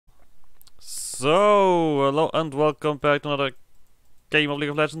So, hello and welcome back to another game of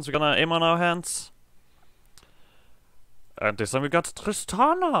League of Legends. We got an aim on our hands. And this time we got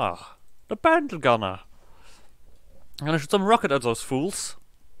Tristana, the Bandle Gunner. I'm gonna shoot some rocket at those fools.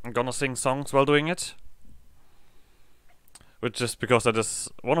 I'm gonna sing songs while doing it. Which is because that is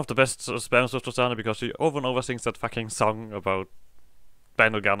one of the best spams with Tristana, because she over and over sings that fucking song about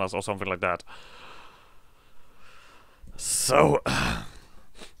Bandle Gunners or something like that. So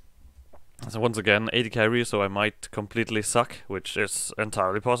once again, AD carry, so I might completely suck, which is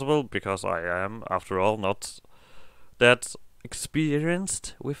entirely possible, because I am, after all, not that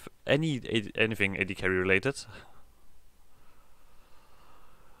experienced with anything AD carry related.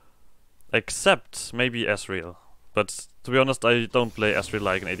 Except maybe Ezreal. But to be honest, I don't play Ezreal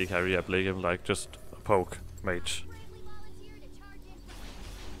like an AD carry, I play him like just a poke mage.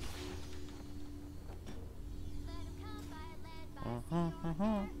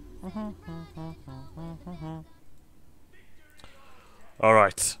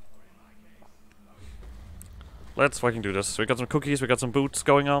 Alright. Let's fucking do this. We got some cookies, we got some boots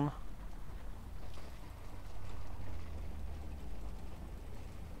going on.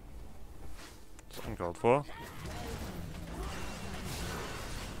 It's uncalled for.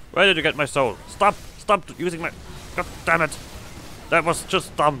 Where did you get my soul? Stop! Stop using my... God damn it! That was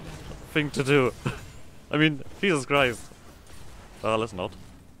just dumb thing to do. I mean, Jesus Christ. Let's not.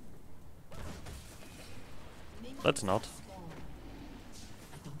 Let's not.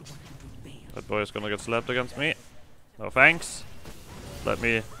 That boy is gonna get slapped against me. No thanks. Let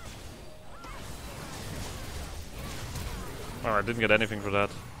me... Oh, I didn't get anything for that.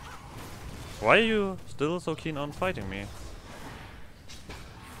 Why are you still so keen on fighting me?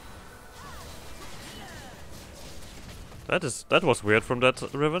 That was weird from that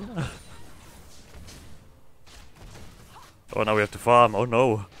Riven. Oh, now we have to farm. Oh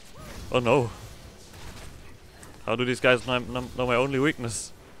no. Oh no. How do these guys know my only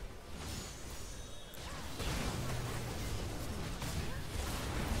weakness?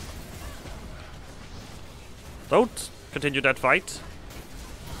 Don't continue that fight.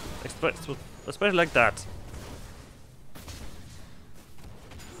 Especially like that.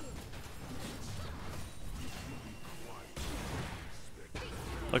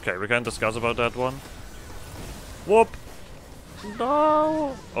 Okay, we can discuss about that one. Whoop!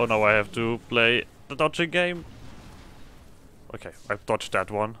 No! Oh no, I have to play the dodging game. Okay, I dodged that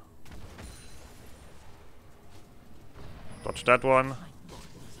one. Dodge that one.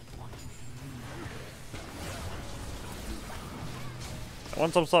 I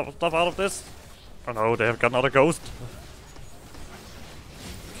want some stuff out of this. Oh no, they have got another ghost.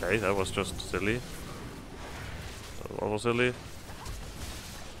 Okay, that was just silly. That was silly.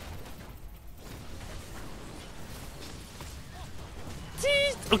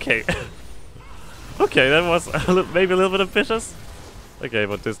 Okay. Okay, that was maybe a little bit ambitious. Okay,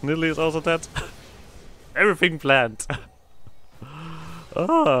 but this Nidley is also dead. Everything planned.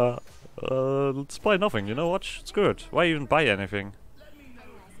 Let's buy nothing, you know what? Screw it. Why even buy anything?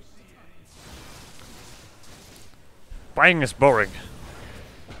 Buying is boring.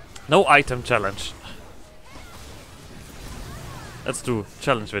 No item challenge. Let's do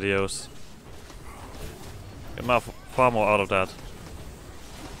challenge videos. Get far more out of that.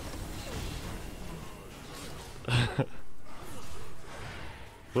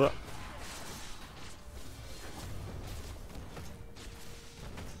 What?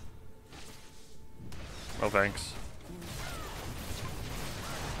 No thanks.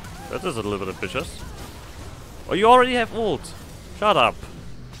 That is a little bit ambitious. Oh, you already have ult! Shut up!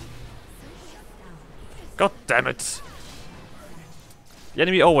 God damn it! The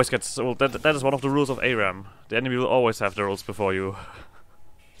enemy always gets ult. That is one of the rules of ARAM. The enemy will always have their ults before you.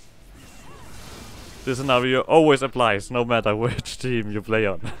 This scenario always applies, no matter which team you play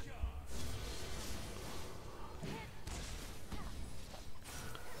on.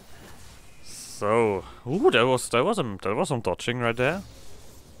 So, ooh, there was some dodging right there.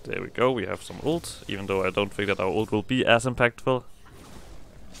 There we go. We have some ult, even though I don't think that our ult will be as impactful.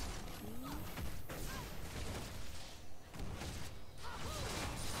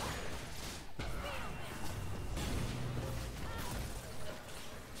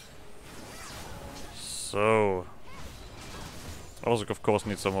 So, I also of course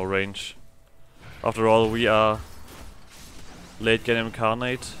need some more range. After all, we are late game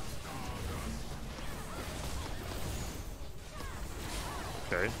incarnate.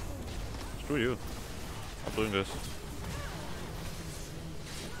 Okay. Screw you. I'm doing this.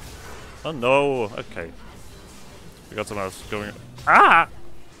 Oh no! Okay. We got someone else going. Ah!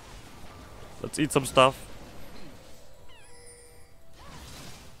 Let's eat some stuff.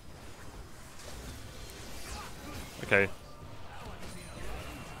 Okay.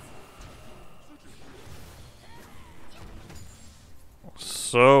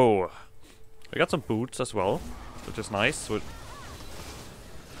 So, I got some boots as well, which is nice.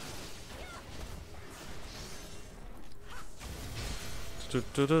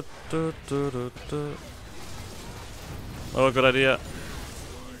 Oh, good idea.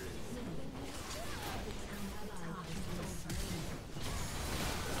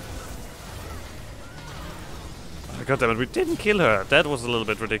 God damn it, we didn't kill her. That was a little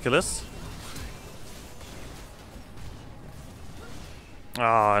bit ridiculous.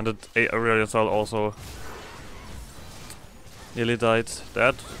 Ah, and the Aurelian Soul also nearly died.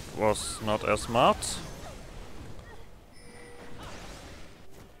 That was not as smart.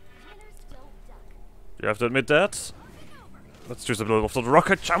 You have to admit that. Let's choose a little of the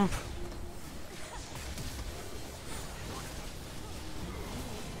rocket jump.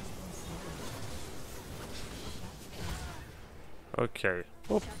 Okay.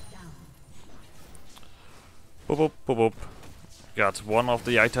 Boop. Boop, boop, boop, boop. Got one of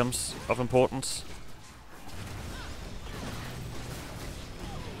the items of importance.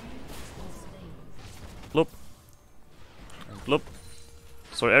 Bloop. And bloop.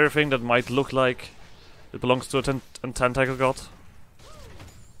 So everything that might look like it belongs to a tentacle god.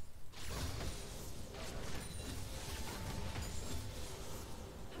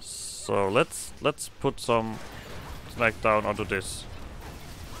 So let's put some smackdown onto this.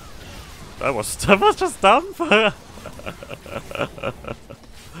 That was just dumb.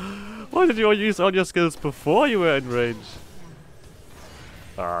 Why did you use all your skills before you were in range?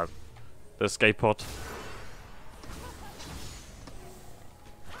 Ah, the escape pod.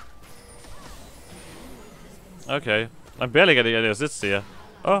 Okay, I'm barely getting any assists here.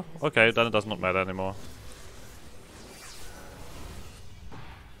 Oh, okay, then it does not matter anymore.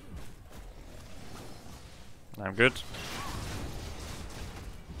 I'm good.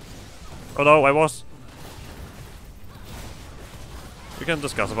 Oh no, I was. We can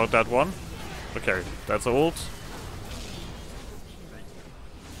discuss about that one. Okay, that's ult.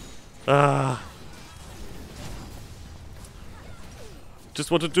 Ah.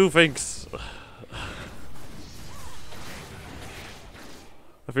 Just want to do things.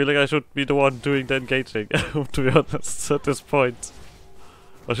 I feel like I should be the one doing the engaging, to be honest, at this point.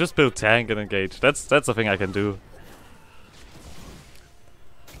 Or just build tank and engage. That's the thing I can do.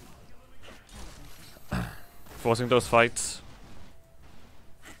 Forcing those fights.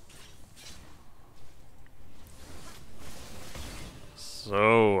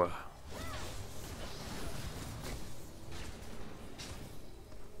 So.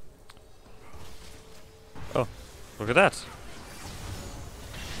 Oh, look at that.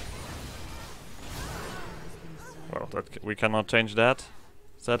 Well, we cannot change that,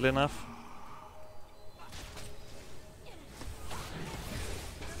 sadly enough.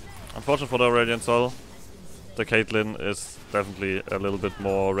 Unfortunate for the Aurelian Soul, the Caitlyn is definitely a little bit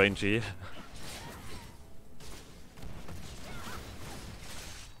more rangy.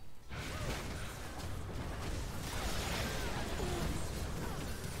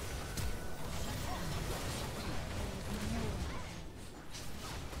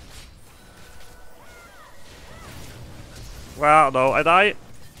 Wow, no, I die!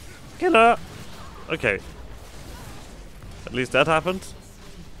 Kill her! Okay. At least that happened.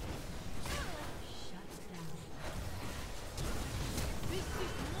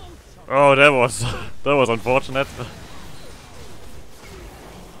 Oh, that was that was unfortunate.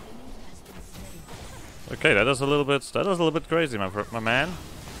 Okay, that is a little bit crazy, my man.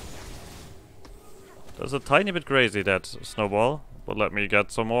 That's a tiny bit crazy, that snowball. But let me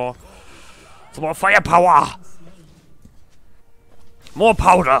get some more firepower. More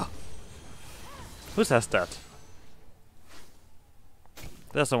powder! Who says that?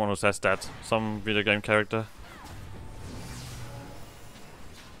 There's someone who says that. Some video game character.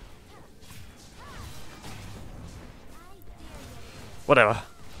 Whatever.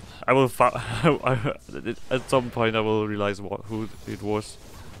 I will at some point I will realize who it was.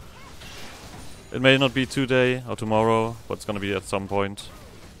 It may not be today or tomorrow, but it's gonna be at some point.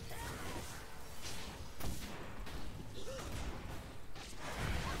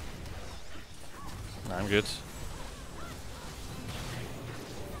 I'm good.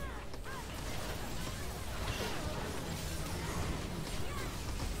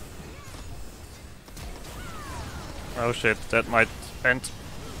 Oh shit, that might end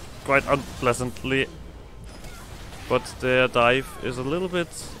quite unpleasantly. But their dive is a little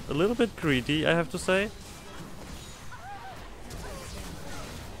bit greedy, I have to say.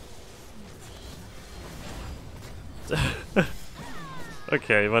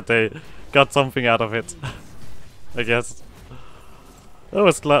 Okay, but they got something out of it. I guess. That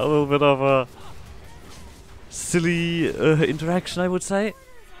was a little bit of a silly interaction, I would say.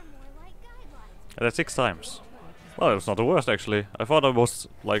 And that's 6 times. Well, it's not the worst actually. I thought I was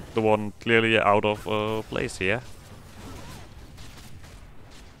like the one clearly out of place here.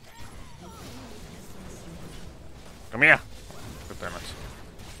 Come here! God damn it.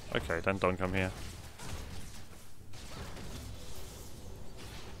 Okay, then don't come here.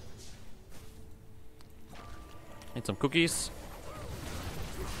 Need some cookies.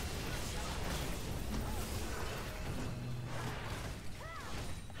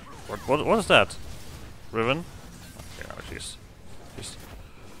 What is that? Riven? Okay, no, she's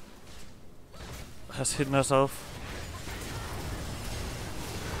has hidden herself.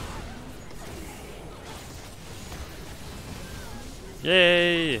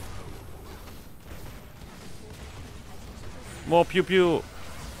 Yay! More pew pew!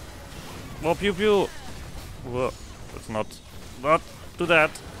 More pew pew! Whoa, let's not do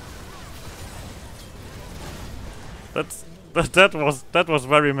that. That was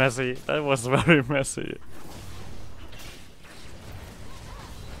very messy. That was very messy.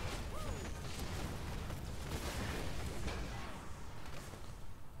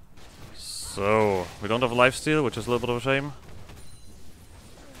 So we don't have a lifesteal, which is a little bit of a shame.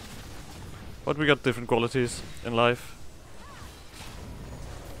 But we got different qualities in life.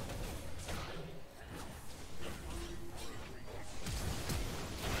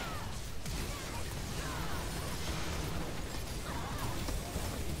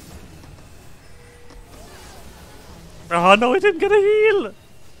 Oh no, I didn't get a heal!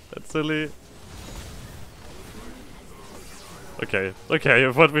 That's silly. Okay,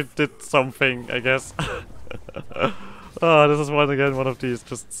 but we did something, I guess. Oh, this is one of these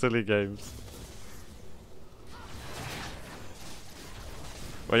just silly games.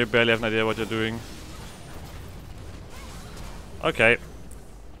 Where you barely have an idea what you're doing. Okay.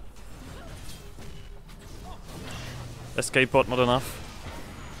 Escape pod not enough.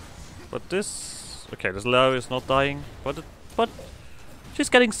 But this... Okay, this Lau is not dying, but she's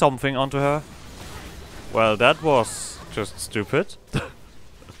getting something onto her. Well, that was just stupid.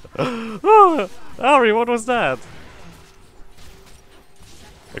 Oh, Ari, what was that?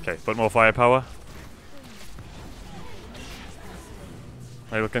 Okay, but more firepower.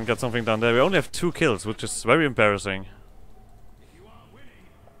 Maybe we can get something done there. We only have 2 kills, which is very embarrassing.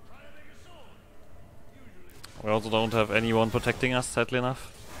 We also don't have anyone protecting us, sadly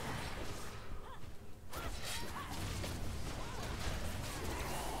enough.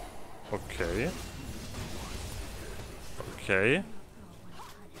 Okay. Okay.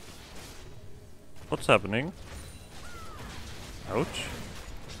 What's happening? Ouch.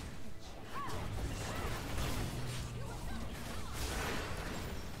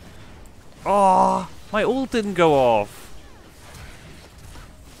 Oh, my ult didn't go off.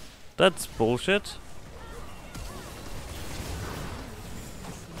 That's bullshit.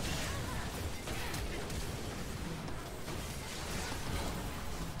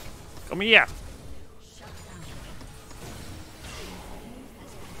 Come here.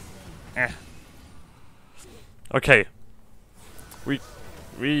 Okay.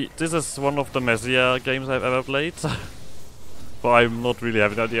 This is one of the messier games I've ever played. But I'm not really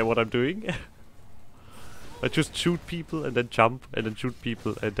having an idea what I'm doing. I just shoot people and then jump and then shoot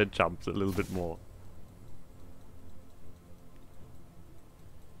people and then jump a little bit more.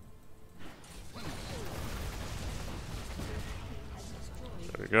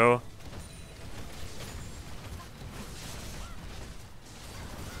 There we go.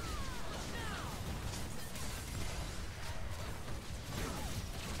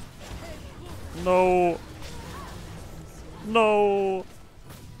 No! No!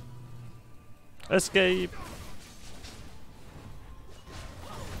 Escape!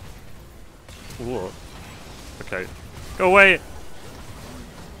 Ooh. Okay. Go away!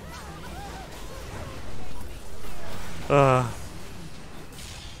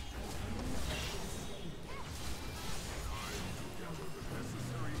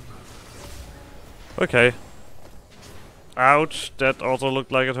 Okay. Ouch, that also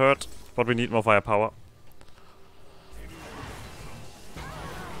looked like it hurt. But we need more firepower.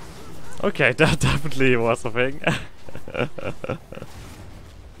 Okay, that definitely was a thing.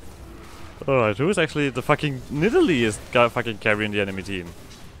 Alright, who is actually the fucking Nidalee is fucking carrying the enemy team?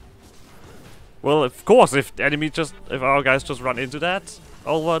 Well, of course, if our guys just run into that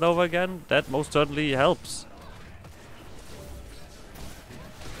over and over again, that most certainly helps.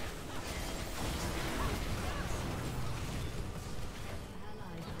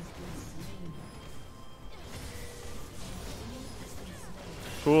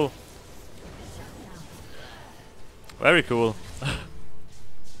 Cool. Very cool.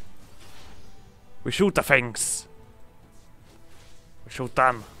 We shoot the things. We shoot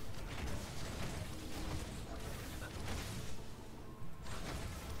them.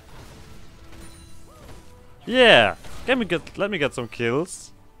 Yeah. Let me get some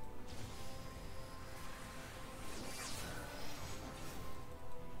kills.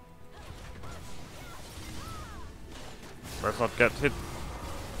 Let's not get hit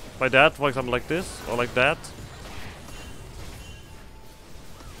by that, for example, like this or like that.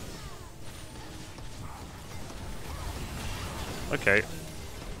 Okay.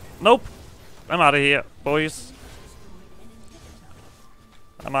 Nope. I'm out of here, boys.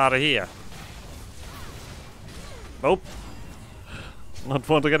 I'm out of here. Nope. Not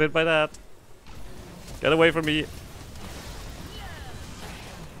want to get hit by that. Get away from me.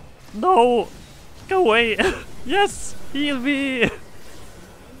 No! Go away! Yes! Heal me!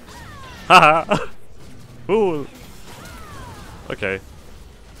 Haha! Fool! Okay.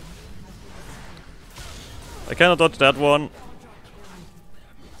 I cannot dodge that one.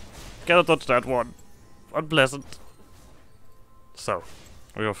 Cannot dodge that one. Unpleasant. So,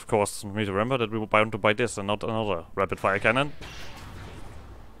 we of course need to remember that we were bound to buy this and not another rapid fire cannon.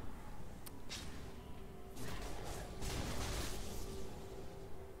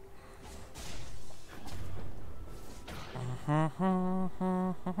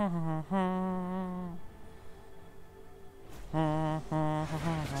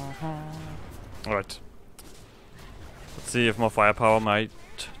 Alright. Let's see if more firepower might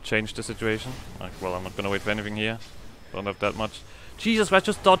change the situation. Like, well, I'm not gonna wait for anything here. Don't have that much. Jesus, I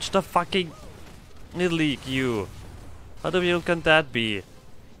just dodged the fucking Little League, you. How the hell can that be?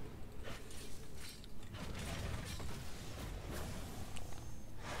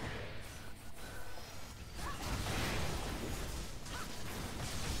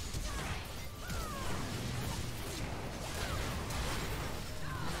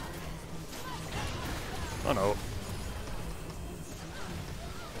 Oh no.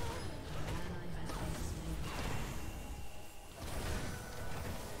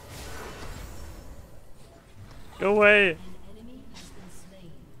 Go away!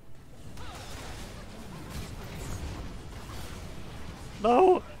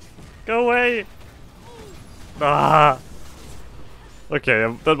 No! Go away! Ah!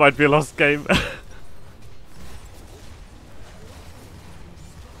 Okay, that might be a lost game.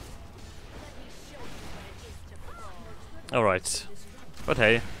 Alright. But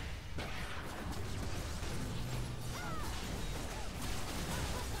hey.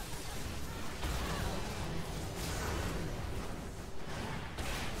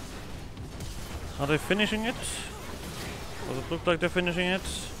 Are they finishing it? Does it look like they're finishing it?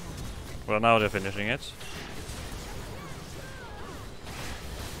 Well, now they're finishing it.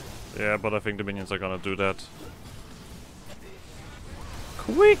 Yeah, but I think the minions are gonna do that.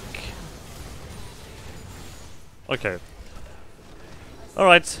 Quick! Okay.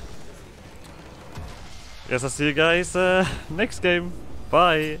 Alright. Yes, I'll see you guys next game.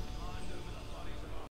 Bye!